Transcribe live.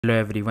Hello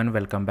everyone,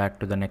 welcome back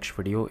to the next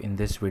video. In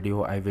this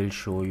video I will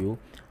show you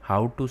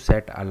how to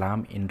set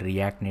alarm in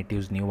React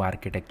Native's new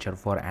architecture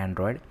for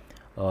Android.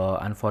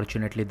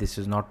 Unfortunately this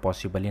is not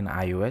possible in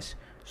iOS,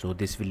 so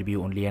this will be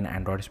only an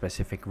Android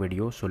specific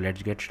video. So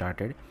let's get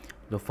started.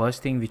 The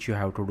first thing which you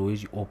have to do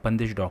is open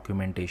this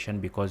documentation,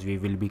 because we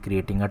will be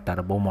creating a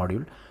turbo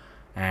module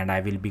and I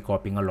will be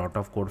copying a lot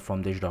of code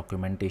from this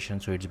documentation,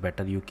 so it's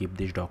better you keep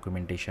this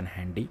documentation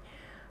handy.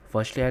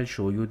 Firstly I'll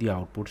show you the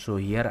output. So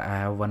here I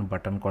have one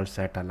button called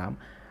set alarm,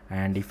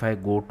 and if I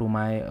go to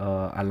my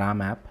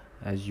alarm app,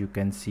 as you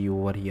can see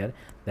over here,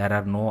 there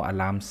are no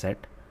alarms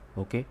set.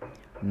 Okay,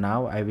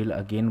 now I will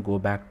again go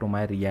back to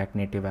my React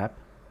Native app.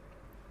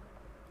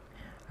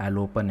 I'll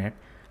open it,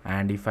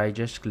 and if I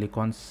just click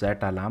on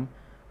set alarm,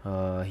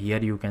 here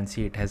you can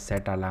see it has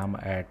set alarm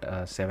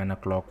at 7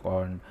 o'clock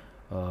on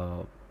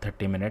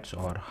 30 minutes,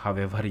 or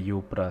however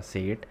you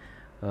say it.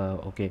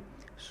 Okay,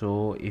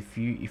 so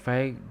if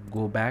I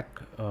go back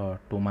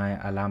to my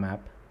alarm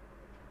app,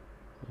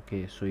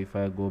 okay, so if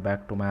I go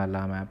back to my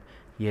alarm app,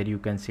 here you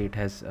can see it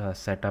has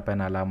set up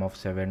an alarm of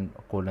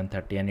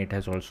 7:30, and it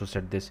has also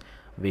set this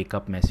wake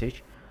up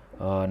message.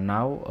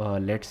 Now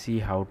let's see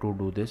how to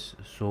do this.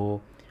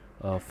 So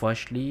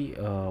firstly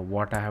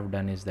what I have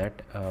done is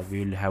that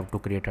we will have to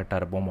create a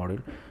turbo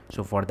module.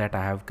 So for that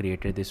I have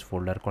created this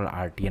folder called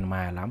rtn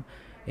my alarm.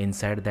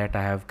 Inside that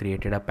I have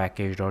created a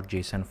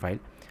package.json file.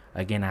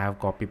 Again I have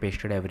copy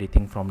pasted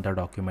everything from the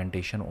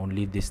documentation,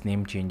 only this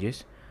name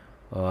changes,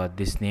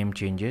 this name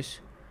changes,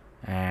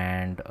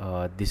 and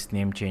this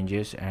name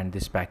changes, and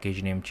this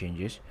package name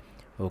changes.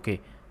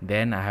 Okay,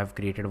 then I have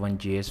created one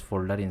js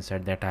folder.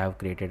 Inside that I have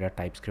created a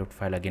typescript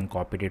file, again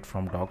copied it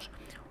from docs,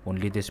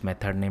 only this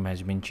method name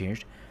has been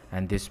changed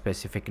and this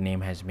specific name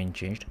has been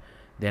changed.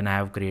 Then I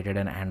have created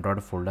an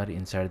android folder.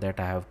 Inside that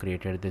I have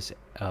created this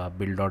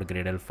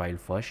build.gradle file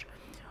first.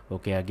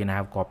 Okay, again I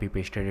have copy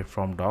pasted it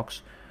from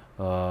docs,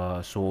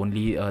 so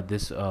only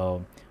this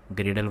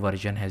Gradle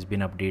version has been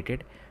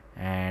updated,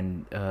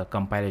 and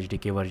compile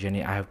hdk version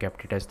I have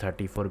kept it as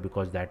 34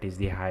 because that is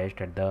the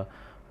highest at the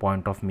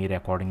point of me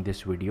recording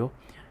this video.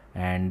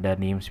 And the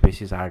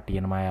namespace is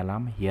rtn my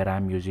alarm. Here I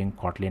am using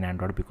kotlin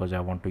android because I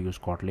want to use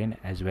kotlin,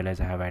 as well as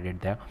I have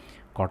added the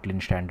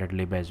kotlin standard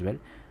lib as well.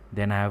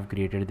 Then I have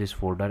created this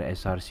folder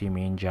src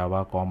main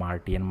java com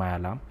rtn my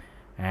alarm,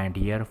 and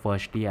here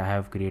firstly I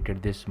have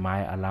created this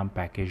my alarm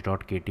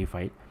package.kt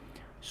file.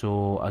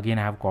 So again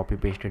I have copy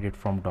pasted it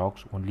from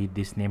docs, only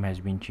this name has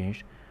been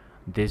changed,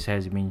 this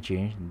has been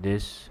changed,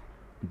 this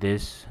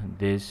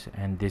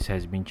and this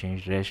has been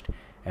changed. Rest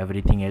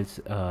everything else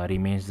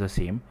remains the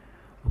same.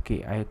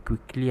 Okay,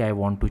 I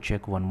want to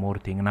check one more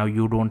thing. Now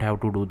you don't have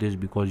to do this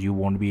because you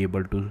won't be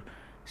able to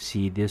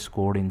see this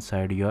code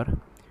inside your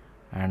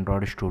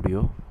Android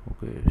Studio.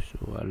 Okay,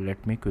 so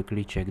let me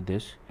quickly check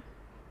this.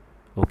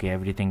 Okay,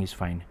 everything is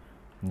fine.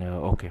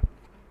 Okay,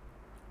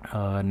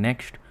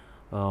 next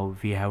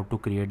we have to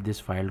create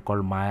this file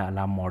called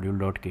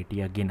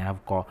myalarmmodule.kt. Again I have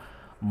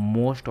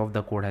most of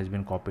the code has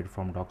been copied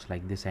from docs,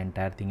 like this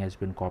entire thing has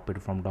been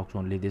copied from docs,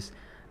 only this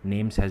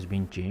names has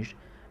been changed.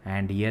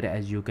 And here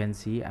as you can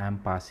see I am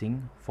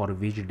passing for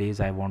which days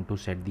I want to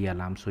set the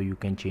alarm, so you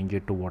can change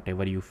it to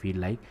whatever you feel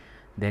like.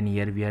 Then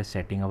here we are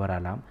setting our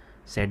alarm.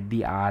 Set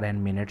the hour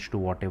and minutes to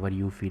whatever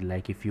you feel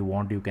like. If you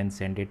want you can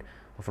send it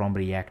from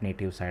React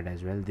Native side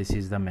as well. This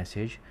is the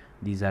message,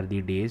 these are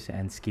the days,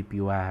 and skip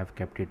UI I have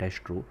kept it as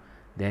true.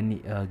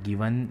 Then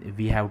given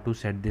we have to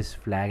set this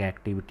flag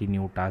activity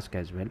new task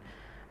as well,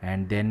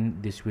 and then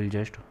this will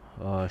just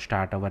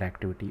start our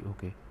activity.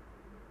 Okay,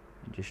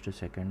 just a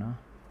second.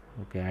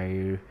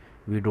 Okay,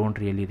 we don't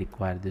really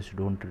require this,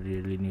 don't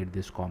really need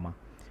this comma.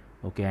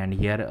 Okay, and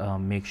here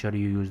make sure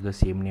you use the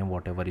same name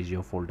whatever is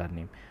your folder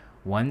name.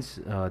 Once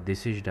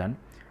this is done,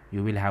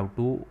 you will have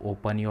to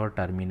open your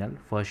terminal.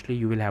 Firstly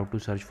you will have to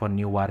search for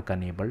new arc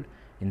enabled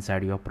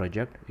inside your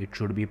project. It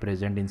should be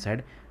present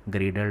inside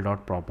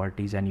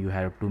gradle.properties, and you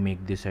have to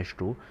make this as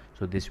true,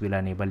 so this will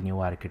enable new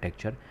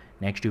architecture.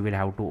 Next you will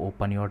have to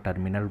open your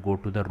terminal, go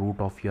to the root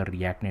of your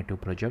React Native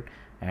project,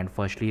 and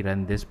firstly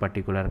run this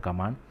particular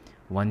command.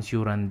 Once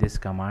you run this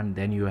command,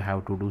 then you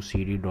have to do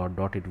cd ...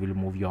 It will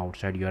move you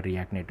outside your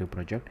React Native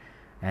project,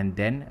 and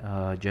then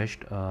just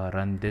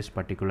run this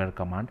particular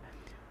command.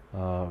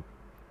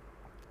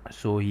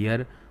 So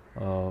here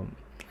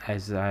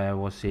as I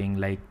was saying,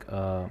 like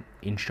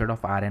instead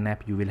of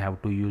rnapp you will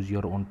have to use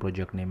your own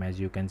project name. As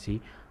you can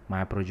see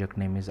my project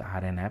name is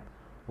rnapp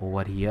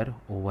over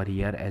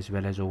here as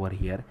well as over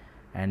here,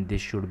 and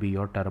this should be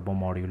your turbo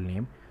module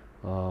name.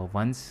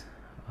 Once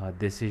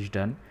this is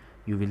done,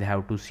 you will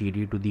have to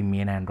cd to the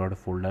main android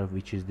folder,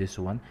 which is this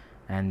one,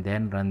 and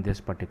then run this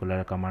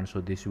particular command.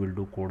 So this will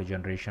do code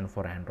generation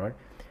for android.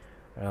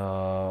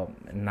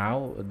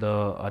 Now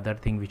the other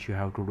thing which you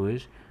have to do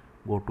is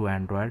go to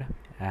android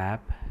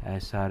app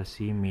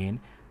src main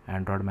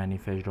android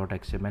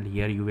manifest.xml.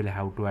 Here you will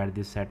have to add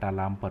this set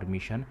alarm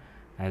permission,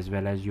 as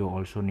well as you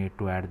also need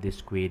to add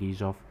this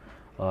queries of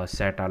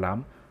set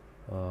alarm.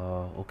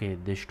 Okay,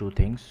 these two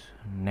things.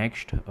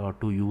 Next,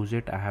 to use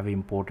it I have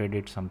imported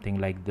it something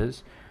like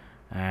this,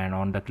 and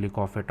on the click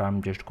of it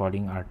I'm just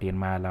calling rtn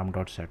my alarm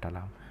dot set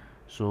alarm.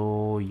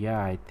 So yeah,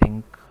 I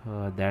think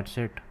that's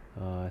it.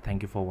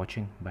 Thank you for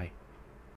watching. Bye.